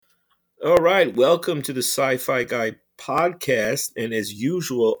All right, welcome to the Sci-Fi Guy podcast, and as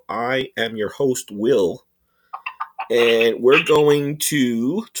usual, I am your host, Will, and we're going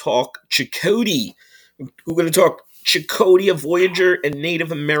to talk Chakotay. We're going to talk Chakotay, a Voyager and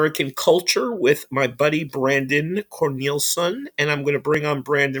Native American culture with my buddy Brandon Cornelison, and I'm going to bring on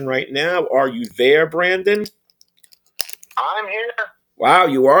Brandon right now. Are you there, Brandon? I'm here. Wow,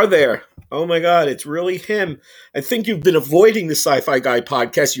 you are there. Oh my God, it's really him. I think you've been avoiding the Sci-Fi Guy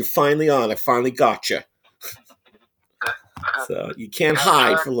podcast. You're finally on. I finally got you. So you can't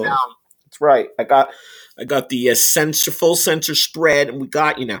hide for long. That's right. I got the full censor spread, and we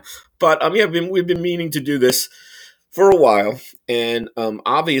got you now. But yeah, we've been meaning to do this for a while, and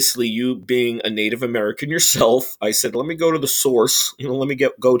obviously, you being a Native American yourself, I said, let me go to the source. Let me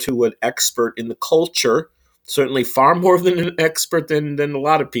go to an expert in the culture. Certainly, far more than an expert than a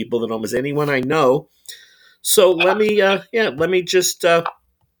lot of people, than almost anyone I know. So let me just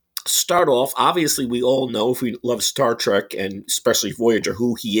start off. Obviously, we all know, if we love Star Trek and especially Voyager,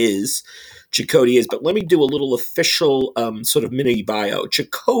 who he is, Chakotay is. But let me do a little official sort of mini bio.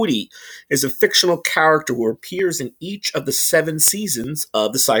 Chakotay is a fictional character who appears in each of the 7 seasons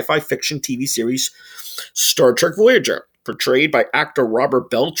of the sci-fi fiction TV series Star Trek Voyager. Portrayed by actor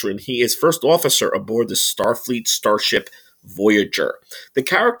Robert Beltran, he is first officer aboard the Starfleet starship Voyager. The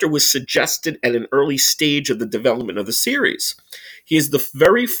character was suggested at an early stage of the development of the series. He is the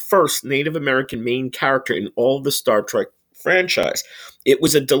very first Native American main character in all of the Star Trek franchise. It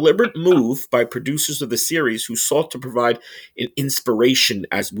was a deliberate move by producers of the series who sought to provide an inspiration,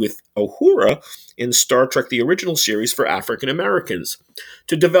 as with Uhura in Star Trek the original series, for African Americans.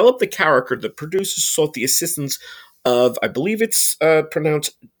 To develop the character, the producers sought the assistance of, I believe it's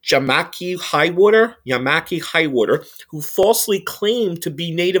pronounced Yamaki Highwater, who falsely claimed to be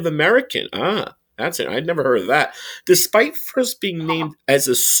Native American. That's it. I'd never heard of that. Despite first being named as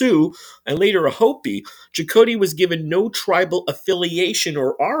a Sioux and later a Hopi, Chakotay was given no tribal affiliation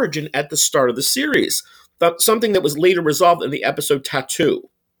or origin at the start of the series, something that was later resolved in the episode Tattoo.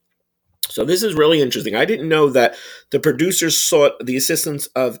 So this is really interesting. I didn't know that the producers sought the assistance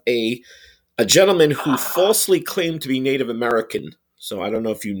of a gentleman who falsely claimed to be Native American. So I don't know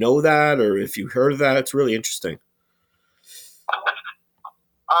if you know that or if you heard of that. It's really interesting.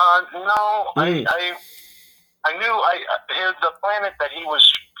 No, I knew the planet that he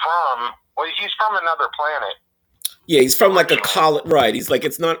was from. Well, he's from another planet. Yeah, he's from like a colony, right? He's like,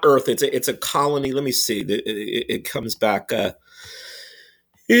 it's not Earth. It's a colony. Let me see. It comes back.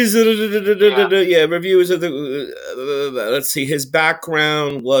 Reviews of the. Let's see. His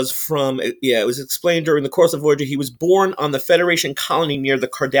background was from. It was explained during the course of Voyager. He was born on the Federation colony near the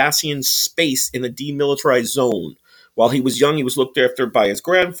Cardassian space in the demilitarized zone. While he was young, he was looked after by his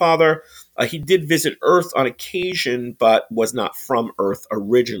grandfather. He did visit Earth on occasion, but was not from Earth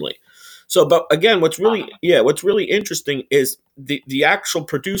originally. So, but again, what's really interesting is the actual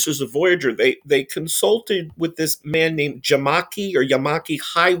producers of Voyager. They consulted with this man named Yamaki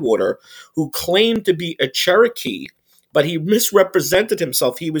Highwater, who claimed to be a Cherokee, but he misrepresented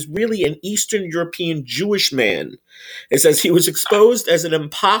himself. He was really an Eastern European Jewish man. It says he was exposed as an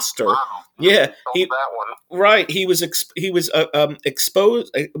imposter. Wow. Yeah, that one. Right. He was exposed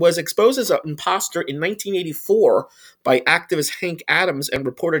as an imposter in 1984 by activist Hank Adams and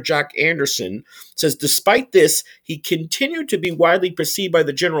reporter Jack Anderson. Says despite this, he continued to be widely perceived by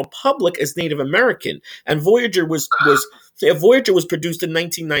the general public as Native American, and Voyager was produced in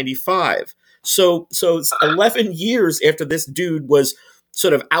 1995. So it's 11 years after this dude was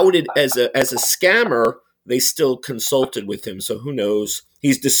sort of outed as a scammer. They still consulted with him, so who knows?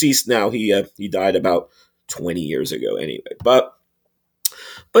 He's deceased now. He died about 20 years ago, anyway. But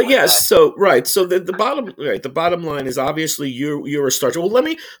yes, so right. So the bottom line is obviously you're a Star Trek. Well, let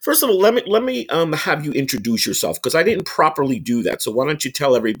me have you introduce yourself, because I didn't properly do that. So why don't you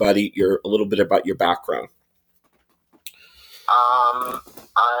tell everybody a little bit about your background?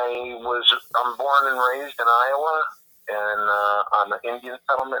 I'm born and raised in Iowa, and on the Indian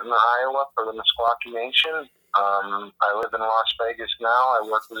settlement in Iowa for the Meskwaki Nation. I live in Las Vegas now. I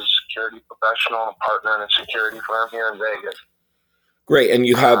work as a security professional and a partner in a security firm here in Vegas. Great, and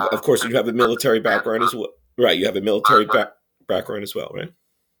you have, of course, you have a military background as well, right? You have a military background as well, right?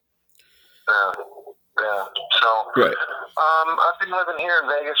 Yeah. So, right. I've been living here in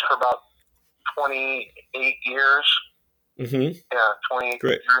Vegas for about 28 years. Mm-hmm. Yeah, 28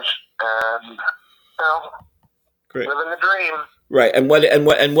 years, and great, living the dream. Right, and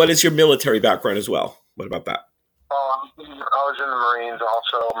what is your military background as well? What about that? Oh, I was in the Marines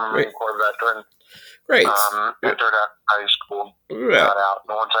also. I'm a Marine Corps veteran. Great. Entered after high school. Got out.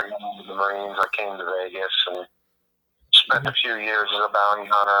 And once I got into the Marines, I came to Vegas and spent a few years as a bounty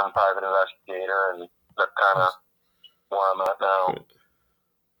hunter and private investigator, and that's kind of where I'm at now.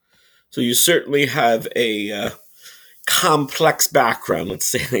 So you certainly have a complex background. Let's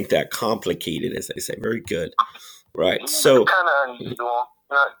say like that, complicated, as they say. Very good. Right. So it's kind of unusual.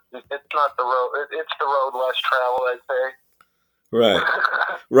 It's not the road. It's the road less traveled, I'd say. Right.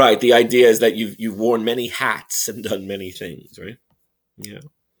 Right. The idea is that you've worn many hats and done many things, right? Yeah.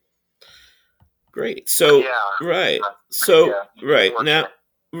 Great. So right. So right now,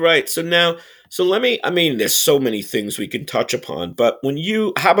 right. So now, so let me. I mean, there's so many things we can touch upon, but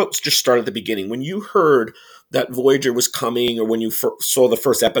how about just start at the beginning? When you heard that Voyager was coming, or when you saw the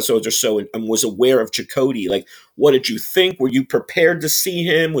first episodes or so, and was aware of Chakotay, like, what did you think? Were you prepared to see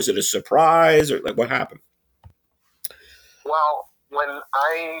him? Was it a surprise, or like what happened? Well, when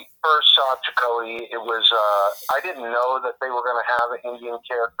I first saw Chakotay, it was I didn't know that they were going to have an Indian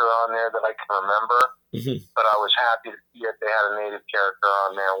character on there that I can remember, but I was happy to see that they had a native character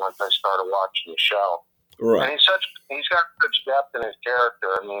on there once I started watching the show. Right. And he's got such depth in his character.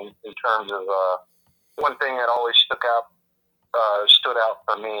 I mean, in terms of one thing that always stood out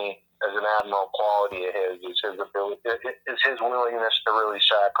for me as an admiral quality of his is his ability, is his willingness to really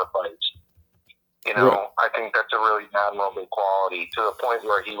sacrifice. You know, right. I think that's a really admirable quality, to the point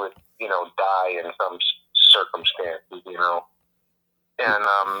where he would, die in some circumstances, and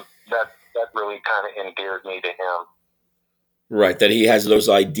that really kind of endeared me to him. Right, that he has those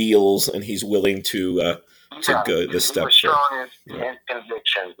ideals and he's willing to go this step. He was strong in his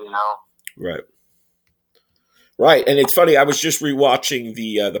convictions, Right. Right, and it's funny. I was just rewatching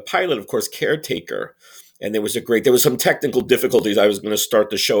the pilot, of course, Caretaker, and there was some technical difficulties. I was going to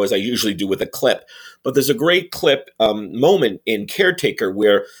start the show as I usually do with a clip, but there's a great clip moment in Caretaker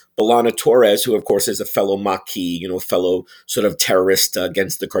where B'Elanna Torres, who of course is a fellow Maquis, fellow sort of terrorist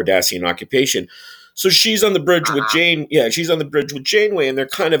against the Cardassian occupation. So she's on the bridge with Jane. Yeah, she's on the bridge with Janeway, and they're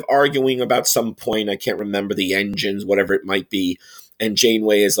kind of arguing about some point. I can't remember, the engines, whatever it might be. And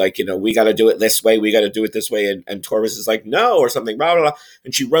Janeway is like, we got to do it this way. We got to do it this way. And Torres is like, no, or something, blah, blah, blah.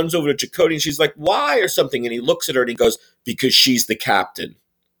 And she runs over to Chakotay and she's like, why, or something. And he looks at her and he goes, because she's the captain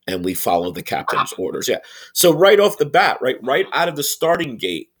and we follow the captain's orders. Yeah. So right off the bat, right out of the starting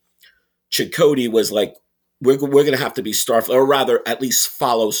gate, Chakotay was like, we're going to have to be Starfleet, or rather at least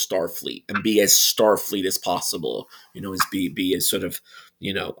follow Starfleet and be as Starfleet as possible, as be as sort of,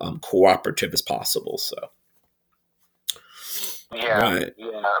 cooperative as possible. So. Yeah, right.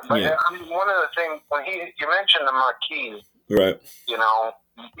 Yeah. But I mean, one of the things, when you mentioned the Maquis, right? He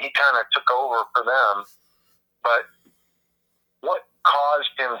kind of took over for them. But what caused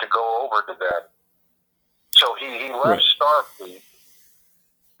him to go over to them? So he left Starfleet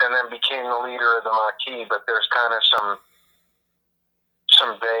and then became the leader of the Maquis. But there's kind of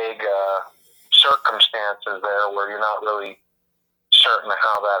some vague circumstances there where you're not really certain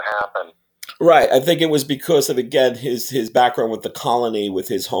how that happened. Right. I think it was because of, again, his background with the colony, with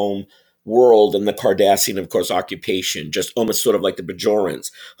his home world and the Cardassian, of course, occupation, just almost sort of like the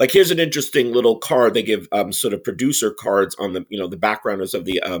Bajorans. Like, here's an interesting little card. They give sort of producer cards on the, the backgrounders of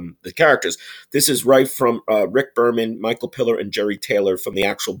the characters. This is right from Rick Berman, Michael Piller, and Jerry Taylor from the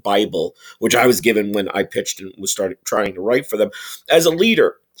actual Bible, which I was given when I pitched and was trying to write for them. As a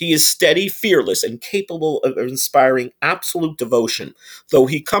leader, he is steady, fearless, and capable of inspiring absolute devotion. Though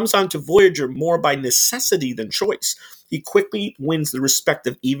he comes onto Voyager more by necessity than choice, he quickly wins the respect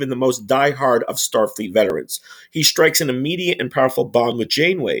of even the most diehard of Starfleet veterans. He strikes an immediate and powerful bond with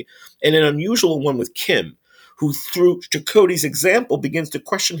Janeway, and an unusual one with Kim, who, through Chakotay's example, begins to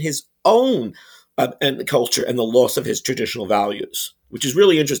question his own and the culture and the loss of his traditional values, which is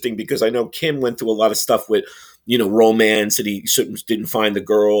really interesting because I know Kim went through a lot of stuff with, romance, and he didn't find the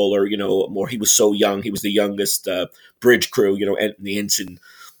girl, or, or he was so young. He was the youngest bridge crew, and the ensign.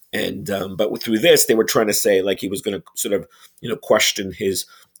 And but through this, they were trying to say like he was going to sort of, question his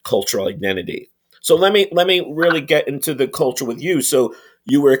cultural identity. So let me really get into the culture with you. So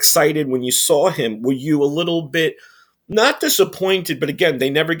you were excited when you saw him. Were you a little bit not disappointed? But again, they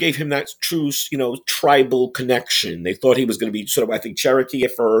never gave him that true, tribal connection. They thought he was going to be sort of, I think, Cherokee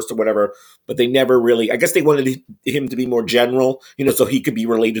at first or whatever. But they never really. I guess they wanted him to be more general, so he could be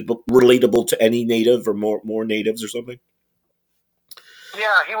relatable to any native or more natives or something.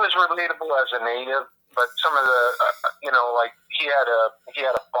 Yeah, he was relatable as a native, but some of the, like he had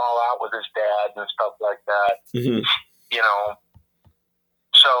a fallout with his dad and stuff like that. Mm-hmm.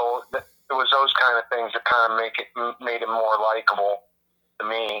 So it was those kind of things that kind of made him more likable to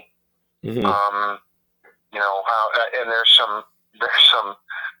me. Mm-hmm. How, and there's some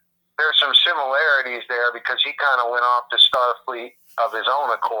similarities there because he kind of went off to Starfleet of his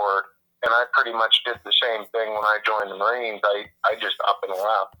own accord and I pretty much did the same thing when I joined the Marines. I just up and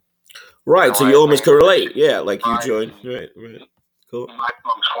left. Right, so you almost could relate. Yeah, like you joined. Right. Cool. My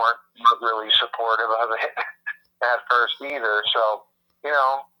folks weren't really supportive of it at first either, so,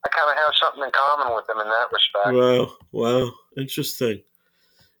 I kind of have something in common with them in that respect. Wow. Interesting.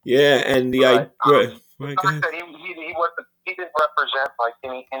 Yeah, and the right. Right, go ahead. He didn't represent like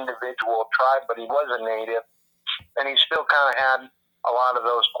any individual tribe, but he was a native, and he still kind of had a lot of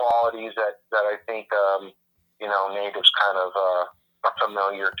those qualities that I think, natives kind of are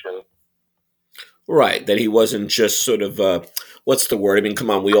familiar to. Right, that he wasn't just sort of, what's the word? I mean, come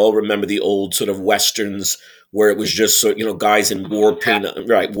on, we all remember the old sort of westerns where it was just guys in war paint,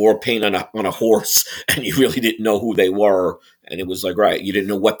 war paint on a horse, and you really didn't know who they were, and it was like, right, you didn't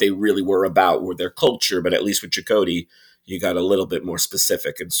know what they really were about or their culture, but at least with Chakotay, you got a little bit more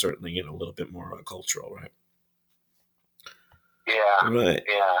specific and certainly, a little bit more cultural, right? Yeah. Right.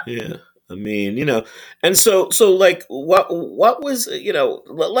 Yeah. I mean, and so like what was,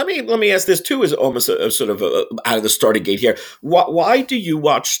 let me ask this too, as almost a sort of out of the starting gate here. Why do you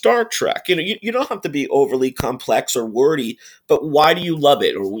watch Star Trek? You don't have to be overly complex or wordy, but why do you love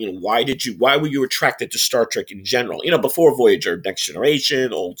it? Or, why were you attracted to Star Trek in general? Before Voyager, Next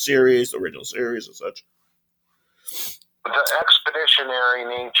Generation, old series, original series and such. The expeditionary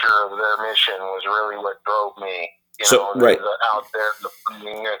nature of their mission was really what drove me. Right. Out there,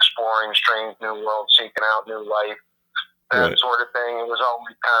 exploring strange new worlds, seeking out new life, that sort of thing. It was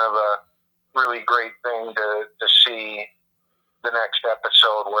always kind of a really great thing to see the next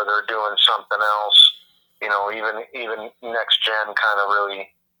episode where they're doing something else. Even Next Gen kind of really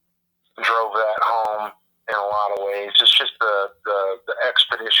drove that home in a lot of ways. It's just the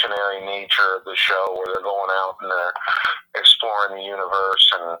expeditionary nature of the show where they're going out and they're exploring the universe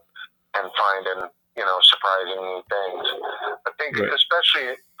and finding surprising new things. I think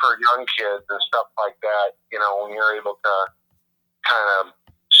especially for young kids and stuff like that, when you're able to kind of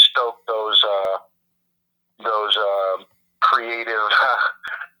stoke those creative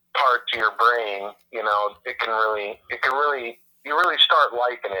part to your brain, you really start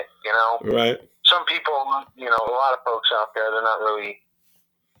liking it, Right. Some people, a lot of folks out there, they're not really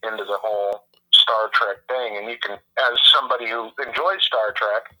into the whole Star Trek thing, and you can, as somebody who enjoys Star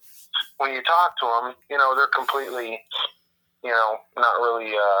Trek, when you talk to them, they're completely, not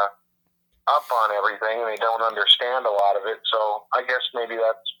really up on everything, and they don't understand a lot of it. So I guess maybe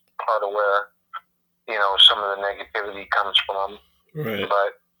that's part of where, some of the negativity comes from. Right.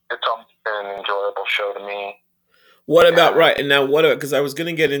 But it's always been an enjoyable show to me. What about, right, and now because I was going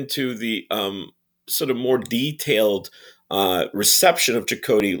to get into the sort of more detailed reception of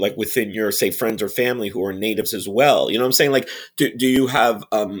Chakotay, like within your, say, friends or family who are natives as well. You know what I'm saying? Like, do you have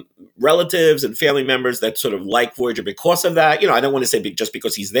relatives and family members that sort of like Voyager because of that? I don't want to say just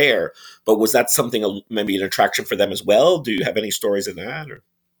because he's there, but was that something, maybe an attraction for them as well? Do you have any stories in that? Or?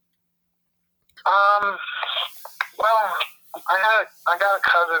 Well, I got a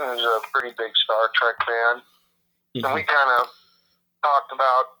cousin who's a pretty big Star Trek fan, and we kind of talked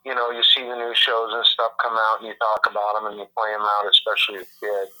about, you see the new shows and stuff come out, and you talk about them and you play them out, especially as a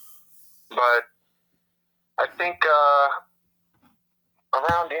kid. But I think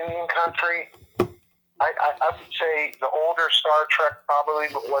around Indian country, I would say the older Star Trek probably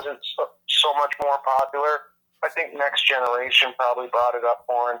wasn't so much more popular. I think Next Generation probably brought it up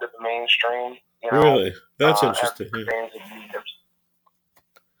more into the mainstream. Really? That's interesting.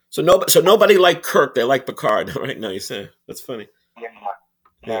 So nobody liked Kirk. They liked Picard. Right now, you say that's funny.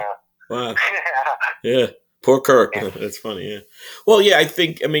 Yeah. Wow. Yeah. Poor Kirk. Yeah. That's funny. Yeah. Well, yeah. I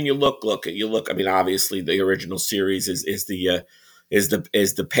think. I mean, you look. I mean, obviously, the original series is the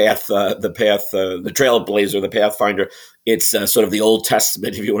path, the Trailblazer, the Pathfinder. It's sort of the Old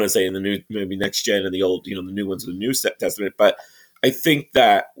Testament, if you want to say, in the new, maybe Next Gen, and the old, the new ones, the New Testament. But I think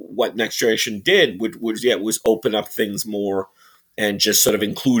that what Next Generation did was open up things more and just sort of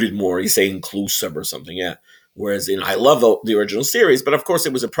included more. You say inclusive or something, yeah. Whereas I love the original series, but of course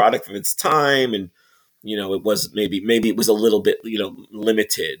it was a product of its time, and it was maybe it was a little bit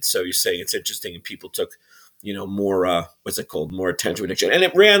limited. So you're saying it's interesting, and people took more more attention to it, and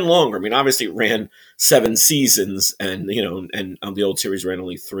it ran longer. I mean, obviously it ran 7 seasons, and and the old series ran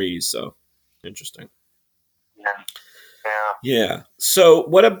only 3. So interesting. Yeah. So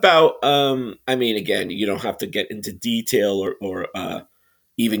what about? I mean, again, you don't have to get into detail or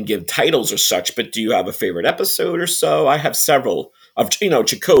even give titles or such, but do you have a favorite episode or so? I have several of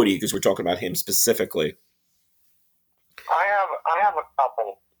Chakotay, because we're talking about him specifically. I have a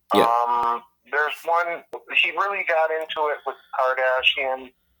couple. Yeah. There's one, he really got into it with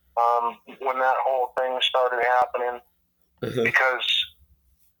Kardashian when that whole thing started happening, because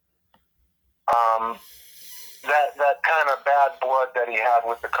that kind of bad blood that he had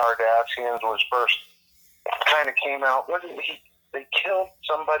with the Kardashians was first kind of came out. They killed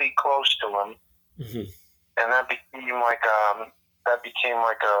somebody close to him, and that became like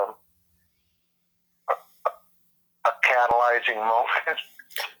a catalyzing moment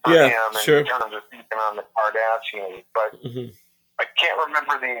for him in terms of speaking on the Kardashians. But I can't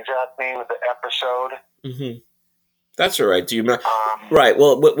remember the exact name of the episode. That's all right. Do you remember? Right.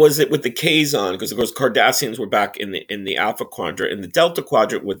 Well, what was it with the Kazon? Because of course, Cardassians were back in the Alpha Quadrant, in the Delta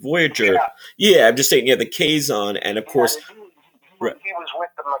Quadrant with Voyager. Yeah, I'm just saying. Yeah, the Kazon, and of course, he was with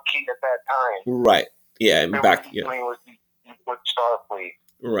the Maquis at that time. Right. Yeah, and back. He was with Starfleet.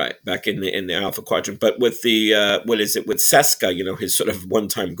 Right, back in the Alpha Quadrant, but with the what is it with Seska? His sort of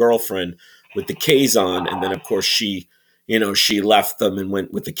one-time girlfriend with the Kazon, and then of course she left them and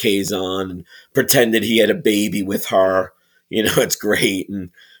went with the Kazon and pretended he had a baby with her. It's great, and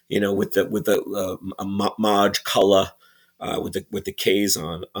with the Maj Kula with the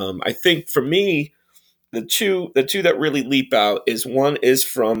Kazon. I think for me, the two that really leap out is one is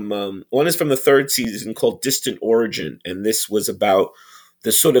from the third season called Distant Origin, and this was about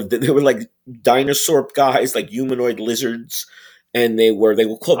they were like dinosaur guys, like humanoid lizards, and they were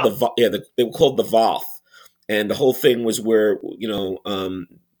called they were called the Voth, and the whole thing was where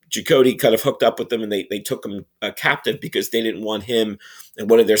Chakotay kind of hooked up with them, and they took him captive because they didn't want him and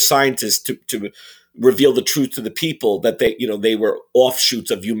one of their scientists to reveal the truth to the people that they were offshoots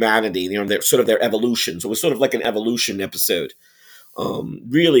of humanity, they're sort of their evolution. So it was sort of like an evolution episode.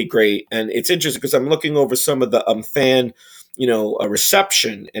 Really great, and it's interesting because I'm looking over some of the fan a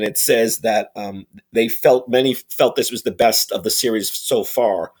reception, and it says that many felt this was the best of the series so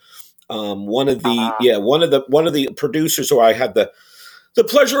far. One of the producers who I had the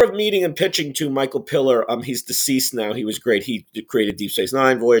pleasure of meeting and pitching to, Michael Piller, he's deceased now. He was great. He created Deep Space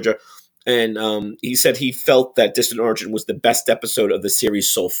Nine, Voyager, and he said he felt that Distant Origin was the best episode of the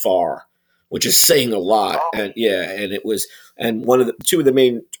series so far, which is saying a lot. And it was, and two of the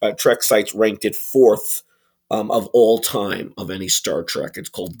main Trek sites ranked it fourth of all time of any Star Trek. It's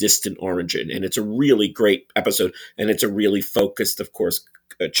called Distant Origin, and it's a really great episode, and it's a really focused, of course,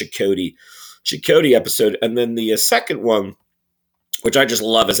 Chakotay episode. And then the second one, which I just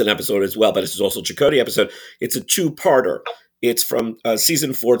love as an episode as well, but this is also a Chakotay episode. It's a two-parter. It's from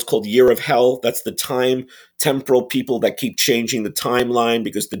season 4. It's called Year of Hell. That's the temporal people that keep changing the timeline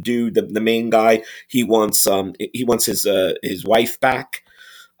because the dude, the main guy, he wants his wife back.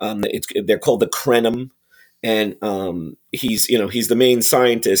 They're called the Krenim. And he's the main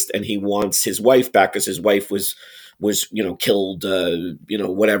scientist, and he wants his wife back because his wife was killed,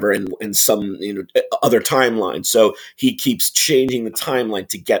 whatever, in some other timeline. So he keeps changing the timeline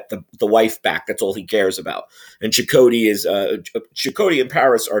to get the wife back. That's all he cares about. And Chakotay and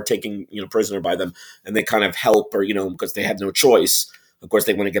Paris are taken prisoner by them, and they kind of help her, because they had no choice. Of course,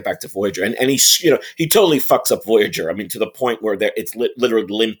 they want to get back to Voyager, and he totally fucks up Voyager. I mean, to the point where it's literally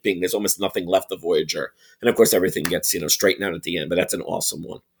limping. There's almost nothing left of Voyager, and of course, everything gets straightened out at the end. But that's an awesome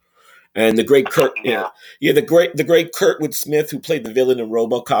one. And the great Kurt, the great Kurtwood Smith, who played the villain in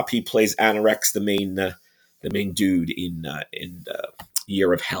RoboCop, he plays Anorex, the main dude in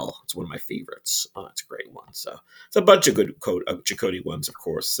Year of Hell. It's one of my favorites. Oh, it's a great one. So it's a bunch of good Chakotay ones, of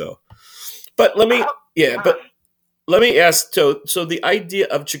course. So, but let me ask, so the idea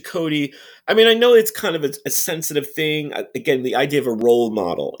of Chakotay, I mean, I know it's kind of a sensitive thing. Again, the idea of a role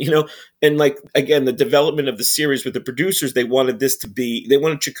model, and like, again, the development of the series with the producers, they wanted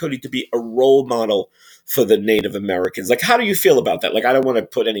Chakotay to be a role model for the Native Americans. Like, how do you feel about that? Like, I don't want to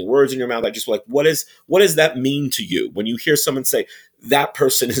put any words in your mouth. I just like, what does that mean to you when you hear someone say that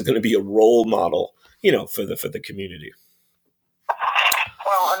person is going to be a role model, for the community?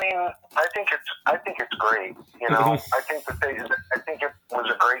 Well, I mean, I think it's great. I think it was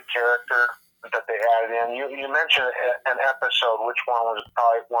a great character that they added in. You mentioned an episode, which one was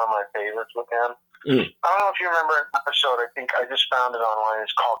probably one of my favorites with him. I don't know if you remember an episode. I think I just found it online.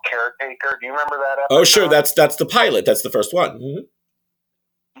 It's called Caretaker. Do you remember that episode? Oh, sure. That's the pilot. That's the first one. Mm-hmm.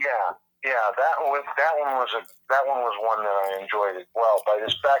 Yeah. That one was one that I enjoyed as well. But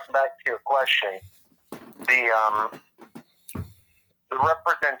just back to your question, the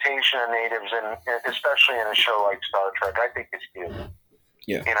representation of natives, especially in a show like Star Trek, I think is huge.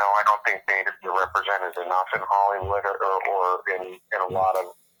 Yeah. I don't think natives are represented enough in Hollywood or in a lot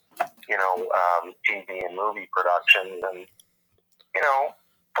of, TV and movie productions. And,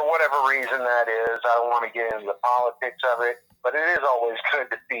 for whatever reason that is, I don't want to get into the politics of it, but it is always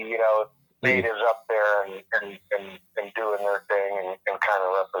good to see, natives up there and doing their thing and kind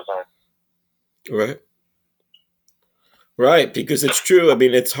of represent. Right. Right, because it's true. I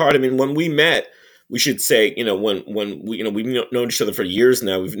mean, it's hard. I mean, when we met, we should say, when we, we've known each other for years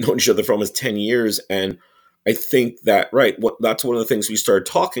now. We've known each other for almost 10 years. And I think that, right, that's one of the things we started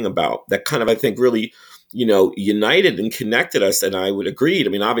talking about that kind of, I think, really, united and connected us. And I would agree. I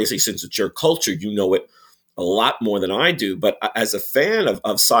mean, obviously, since it's your culture, you know it a lot more than I do. But as a fan of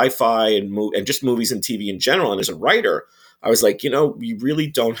sci-fi and just movies and TV in general, and as a writer, I was like, we really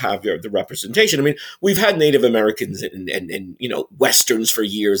don't have the representation. I mean, we've had Native Americans and Westerns for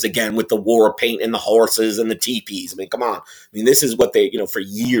years, again, with the war paint and the horses and the teepees. I mean, come on. I mean, this is what they, for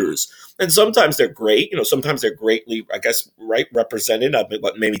years. And sometimes they're great. Sometimes they're greatly, I guess, right, represented. I mean,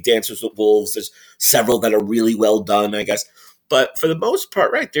 maybe Dances with Wolves. There's several that are really well done, I guess. But for the most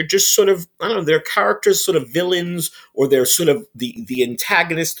part, right, they're just sort of, I don't know, they're characters, sort of villains, or they're sort of the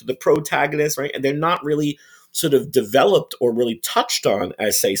antagonist to the protagonist, right? And they're not really sort of developed or really touched on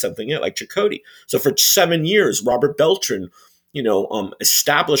as, say, something like Chakotay. So for 7 years, Robert Beltran,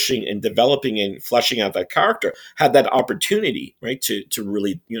 establishing and developing and fleshing out that character, had that opportunity, right, to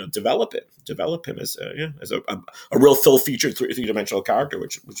really, develop him as a real full-featured three-dimensional character,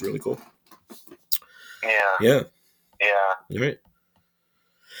 which was really cool. Yeah.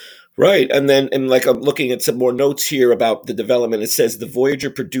 Right. And then, I'm looking at some more notes here about the development. It says the Voyager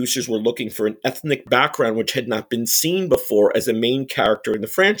producers were looking for an ethnic background which had not been seen before as a main character in the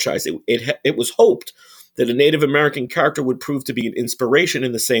franchise. It was hoped that a Native American character would prove to be an inspiration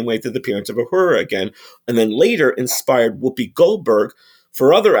in the same way that the appearance of Uhura again, and then later inspired Whoopi Goldberg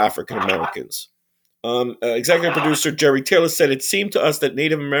for other African Americans. Executive producer Jerry Taylor said, it seemed to us that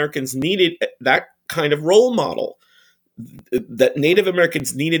Native Americans needed that kind of role model, that Native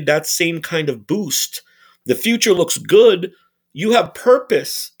Americans needed that same kind of boost. The future looks good. You have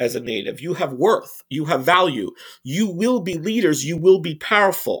purpose as a Native. You have worth. You have value. You will be leaders. You will be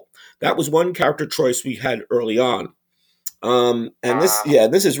powerful. That was one character choice we had early on. And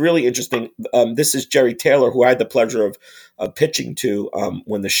this is really interesting. This is Jerry Taylor, who I had the pleasure of pitching to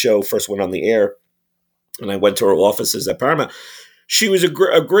when the show first went on the air. And I went to her offices at Paramount. She was a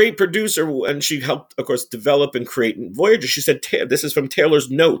great producer, and she helped, of course, develop and create Voyager. She said, this is from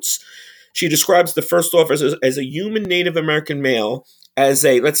Taylor's notes. She describes the first officer as a human Native American male, as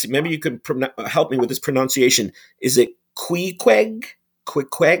a, let's see, maybe you could help me with this pronunciation. Is it Queequeg?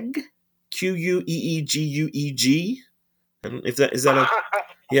 Queequeg? Queeguegueg? I don't know if is that a,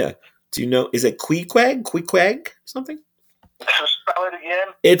 yeah. Do you know, is it Queequeg? Queequeg? Something? Spell it again.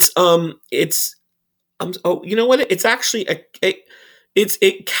 It's you know what? It's actually it's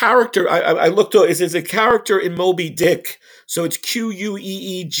a character. I looked at it. It's a character in Moby Dick. So it's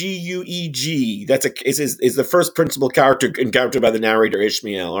Queeguegueg. That's is the first principal character encountered by the narrator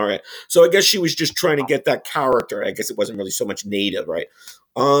Ishmael. All right. So I guess she was just trying to get that character. I guess it wasn't really so much native, right?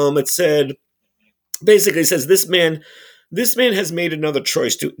 It said, basically, it says this man has made another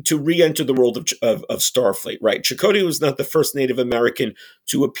choice to re-enter the world of Starfleet, right? Chakotay was not the first Native American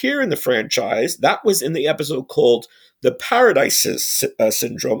to appear in the franchise. That was in the episode called The Paradise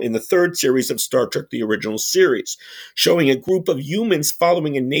Syndrome in the third series of Star Trek, the original series, showing a group of humans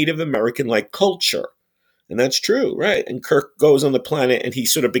following a Native American-like culture. And that's true, right? And Kirk goes on the planet and he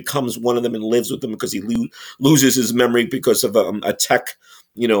sort of becomes one of them and lives with them because he loses his memory because of a tech,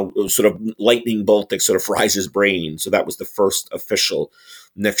 sort of lightning bolt that sort of fries his brain. So that was the first official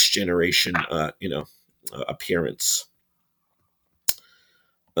Next Generation, appearance.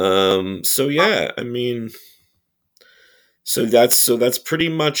 So yeah, I mean, so that's pretty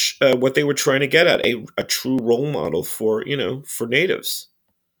much what they were trying to get at, a true role model for natives.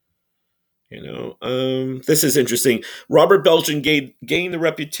 This is interesting. Robert Beltran gained the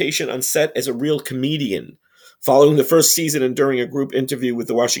reputation on set as a real comedian. Following the first season and during a group interview with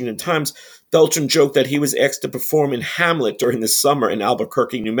the Washington Times, Beltran joked that he was asked to perform in Hamlet during the summer in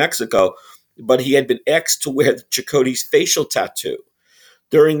Albuquerque, New Mexico, but he had been asked to wear Chakotay's facial tattoo.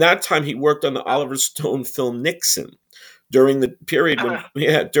 During that time, he worked on the Oliver Stone film Nixon. During the period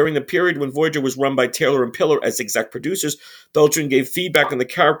when Voyager was run by Taylor and Piller as exec producers, Beltran gave feedback on the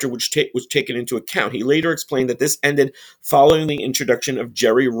character, which was taken into account. He later explained that this ended following the introduction of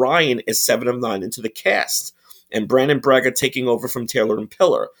Jerry Ryan as Seven of Nine into the cast, and Brandon Braga taking over from Taylor and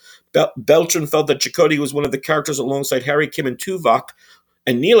Piller. Beltran felt that Chakotay was one of the characters alongside Harry, Kim, and Tuvok,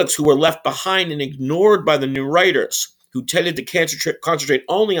 and Neelix, who were left behind and ignored by the new writers, who tended to concentrate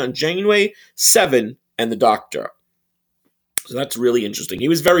only on Janeway, Seven, and the Doctor. So that's really interesting. He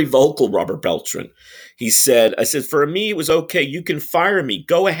was very vocal, Robert Beltran. He said, for me, it was okay. You can fire me.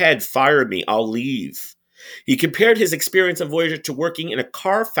 Go ahead, fire me. I'll leave. He compared his experience on Voyager to working in a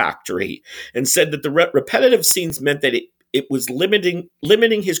car factory and said that the repetitive scenes meant that it was limiting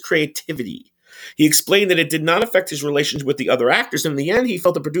his creativity. He explained that it did not affect his relations with the other actors. In the end, he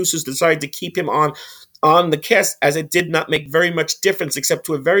felt the producers decided to keep him on the cast as it did not make very much difference except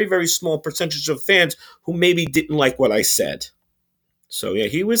to a very, very small percentage of fans who maybe didn't like what I said. So yeah,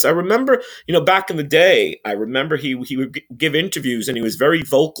 he was. I remember, back in the day, I remember he would give interviews, and he was very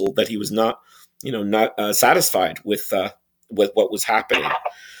vocal that he was not satisfied with what was happening.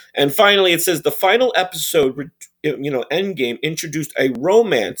 And finally, it says the final episode, Endgame, introduced a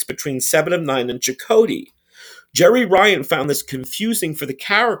romance between Seven of Nine and Chakotay. Jerry Ryan found this confusing for the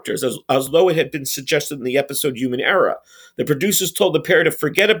characters, as though it had been suggested in the episode Human Era. The producers told the pair to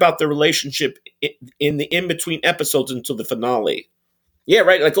forget about the relationship in the in-between episodes until the finale. Yeah,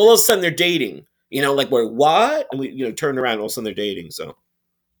 right. Like all of a sudden they're dating. Like we're what? And we turn around, all of a sudden they're dating. So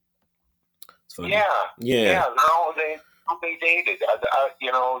it's funny. Yeah. No, they dated.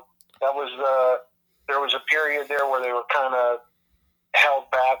 That was there was a period there where they were kind of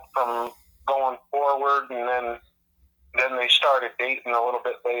held back from going forward, and then they started dating a little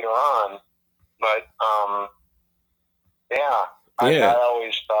bit later on. But I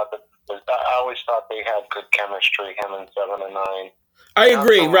always thought they had good chemistry, him and 7 and 9. I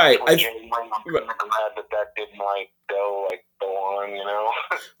agree, right? I'm glad that didn't go on,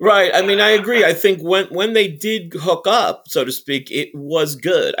 Right. I mean, I agree. I think when they did hook up, so to speak, it was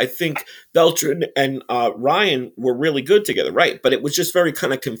good. I think Beltran and Ryan were really good together, right? But it was just very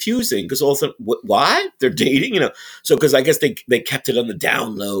kind of confusing because all of a sudden, what? They're dating, So because I guess they kept it on the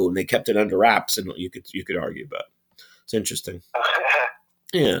down low and they kept it under wraps, and you could argue about it. It's interesting.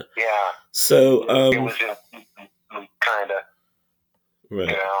 Yeah. Yeah. So it was kind of. Right.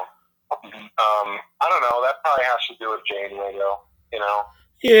 I don't know. That probably has to do with Janeway, though.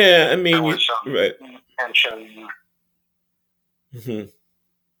 Yeah, I mean, there was some right. tension. Mm-hmm.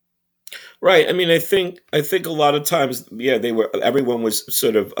 Right. I mean, I think a lot of times, everyone was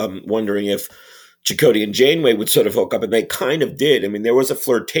sort of wondering if Chakotay and Janeway would sort of hook up, and they kind of did. I mean, there was a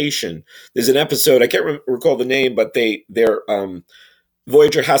flirtation. There's an episode, I can't recall the name, but they're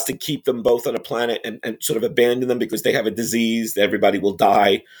Voyager has to keep them both on a planet and sort of abandon them because they have a disease that everybody will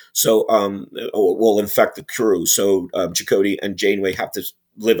die. So, or will infect the crew. So, Chakotay and Janeway have to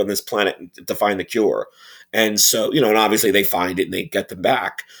live on this planet to find the cure. And so, and obviously they find it and they get them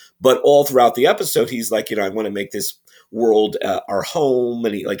back. But all throughout the episode, he's like, I want to make this world our home.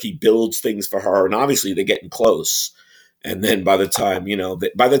 And he builds things for her. And obviously they're getting close. And then by the time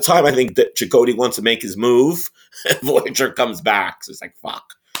I think that Chakotay wants to make his move, Voyager comes back. So it's like,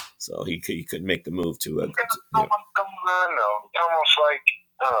 fuck. So he could make the move to someone come on, though. It's almost like,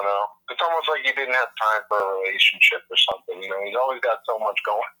 I don't know. It's almost like he didn't have time for a relationship or something. He's always got so much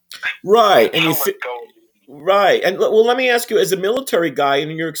going. Right. And right. And well, let me ask you, as a military guy,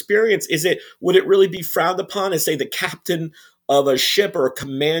 in your experience, would it really be frowned upon as, say, the captain of a ship or a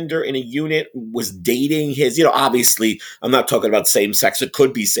commander in a unit was dating his, obviously I'm not talking about same sex. It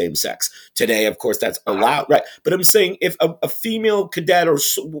could be same sex. Today, of course, that's allowed, right? But I'm saying if a female cadet or,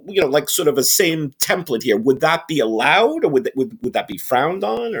 like sort of a same template here, would that be allowed or would that be frowned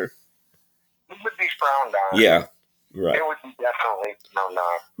on or? It would be frowned on. Yeah. Right. It would be definitely frowned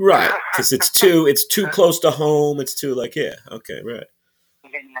on. Right. Because it's too close to home. It's too right.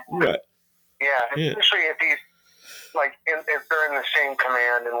 Right. Yeah. Especially if he's, like, if they're in the same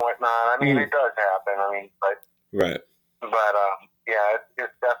command and whatnot. I mean, it does happen. I mean, but right. But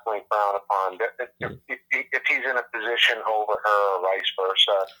it's definitely frowned upon. If he's in a position over her or vice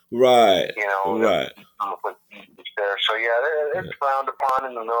versa, right? Right. There. So it's frowned upon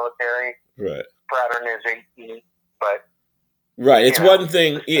in the military. Right. Fraternization, but. Right, it's one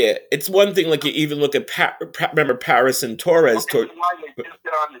thing. Yeah, it's one thing. Like you even look at remember Paris and Torres. They just get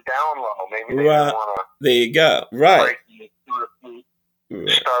on the down low. Maybe they don't want to. There you go. Right.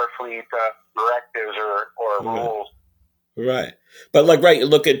 Starfleet directives or rules. Right. But you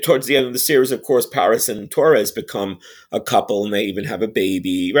look at towards the end of the series, of course, Paris and Torres become a couple and they even have a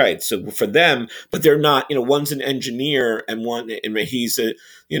baby. Right. So for them, but they're not, one's an engineer and he's a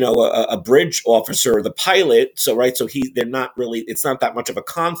bridge officer, the pilot. So, right. So they're not really, it's not that much of a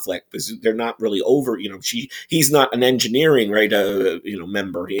conflict because they're not really over, he's not an engineering, right.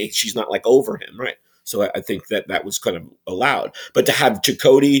 Member. She's not like over him. Right. So I think that was kind of allowed, but to have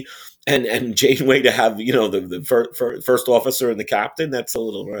Chakotay and Janeway to have, the first officer and the captain, that's a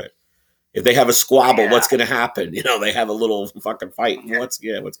little right. If they have a squabble, what's going to happen? They have a little fucking fight. Yeah. What's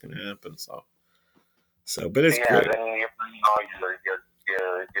going to happen? So, but it's great. Then you bring all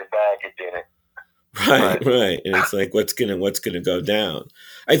your baggage in it. Right. And it's like, what's gonna go down?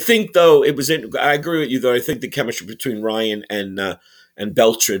 I think though I agree with you though. I think the chemistry between Ryan and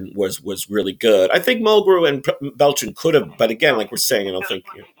Beltran was really good. I think Mulgrew and Beltran could have, but again, like we're saying, I don't think.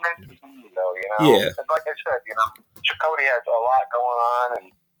 Yeah. And like I said, Chakotay has a lot going on,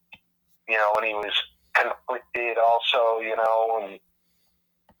 and and he was conflicted also, and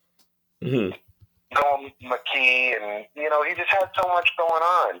going with McKee, and he just had so much going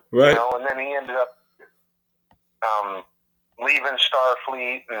on, right. And then he ended up leaving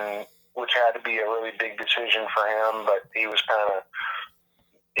Starfleet, and which had to be a really big decision for him, but he was kind of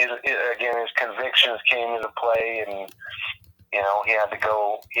his convictions came into play, and he had to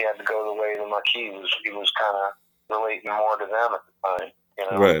go the way the Maquis was. He was kind of relating more to them at the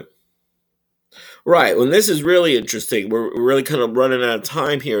time. Right. Well, this is really interesting. We're really kind of running out of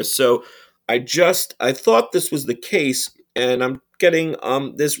time here. So I thought this was the case, and I'm getting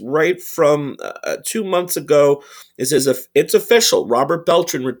this right from 2 months ago. It says it's official. Robert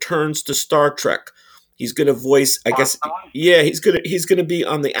Beltran returns to Star Trek. He's going to voice, I guess, he's gonna be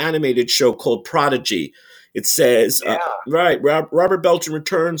on the animated show called Prodigy. It says, Robert Beltran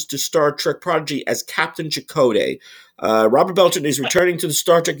returns to Star Trek Prodigy as Captain Chakotay. Robert Beltran is returning to the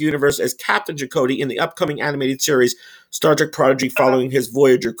Star Trek universe as Captain Chakotay in the upcoming animated series Star Trek Prodigy, following his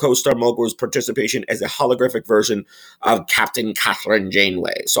Voyager co-star Mulgrove's participation as a holographic version of Captain Catherine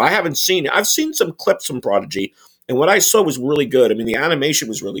Janeway. So I haven't seen it. I've seen some clips from Prodigy, and what I saw was really good. I mean, the animation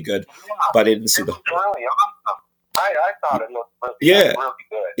was really good, but I didn't see the... really awesome. I thought it looked really good.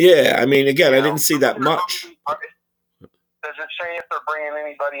 Yeah, I mean, again, I didn't see that much. Does it say if they're bringing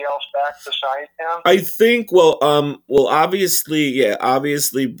anybody else back besides him? I think, obviously,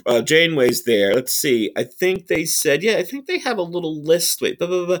 Janeway's there. Let's see. I think they said, I think they have a little list. Wait,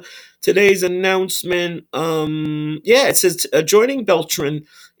 today's announcement. It says joining Beltran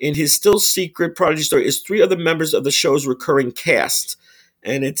in his still secret Prodigy story is 3 other members of the show's recurring cast.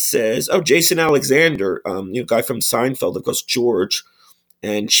 And it says, Jason Alexander, guy from Seinfeld, of course, George,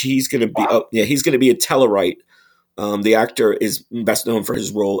 and he's going to be, he's going to be a Tellarite. The actor is best known for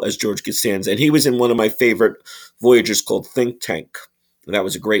his role as George Costanza, and he was in one of my favorite Voyagers called Think Tank. And that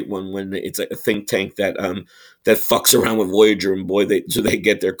was a great one when it's like a think tank that fucks around with Voyager, and boy, they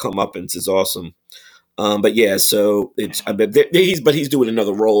get their comeuppance. It's awesome. So it's he's doing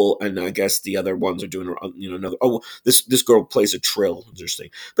another role, and I guess the other ones are doing another. This girl plays a Trill,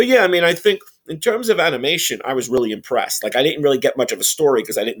 interesting. But yeah, I mean, I think in terms of animation, I was really impressed. Like I didn't really get much of a story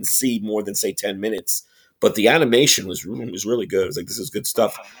because I didn't see more than say 10 minutes. But the animation was really good. It was like, this is good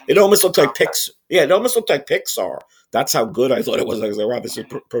stuff. It almost looked like Pixar. Yeah, it almost looked like Pixar. That's how good I thought it was. I was like, wow, this is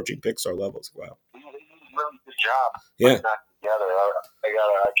approaching Pixar levels. Wow. Really good job. Yeah. Together.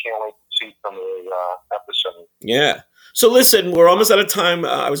 I can't wait to see some of the episodes. Yeah. So listen, we're almost out of time.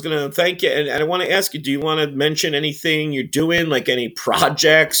 I was going to thank you, and I want to ask you: do you want to mention anything you're doing, like any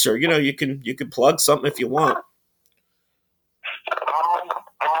projects, or you can plug something if you want.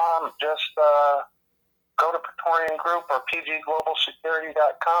 Just. Go to Praetorian Group or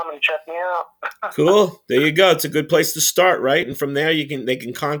pgglobalsecurity.com and check me out. Cool. There you go. It's a good place to start, right? And from there, they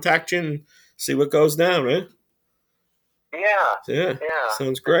can contact you and see what goes down, right? Yeah.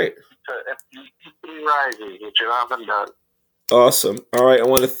 Sounds great. It's rising, which you haven't done. Awesome. All right. I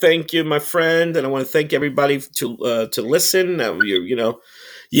want to thank you, my friend, and I want to thank everybody to listen.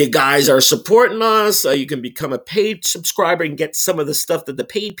 You guys are supporting us. You can become a paid subscriber and get some of the stuff that the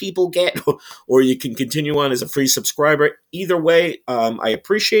paid people get, or you can continue on as a free subscriber. Either way, I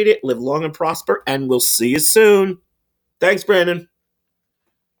appreciate it. Live long and prosper, and we'll see you soon. Thanks, Brandon.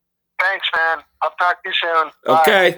 Thanks, man. I'll talk to you soon. Okay. Bye.